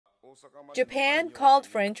Japan called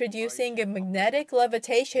for introducing a magnetic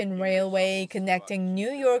levitation railway connecting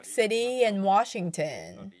New York City and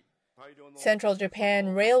Washington. Central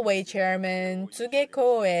Japan Railway Chairman Tsuge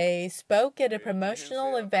Koei spoke at a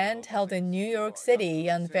promotional event held in New York City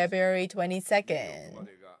on February 22nd.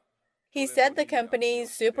 He said the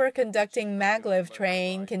company's superconducting Maglev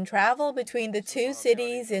train can travel between the two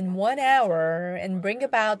cities in 1 hour and bring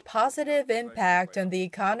about positive impact on the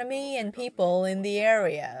economy and people in the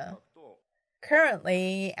area.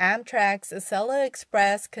 Currently, Amtrak's Acela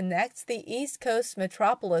Express connects the East Coast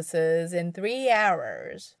metropolises in 3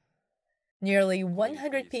 hours. Nearly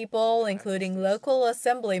 100 people, including local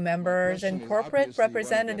assembly members and corporate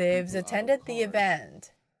representatives, attended the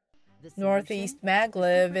event. Northeast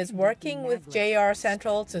Maglev is working with JR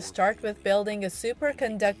Central to start with building a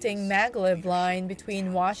superconducting Maglev line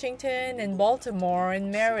between Washington and Baltimore in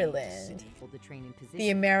Maryland. The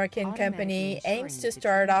American company aims to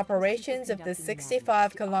start operations of the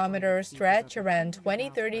 65-kilometer stretch around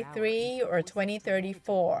 2033 or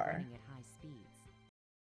 2034.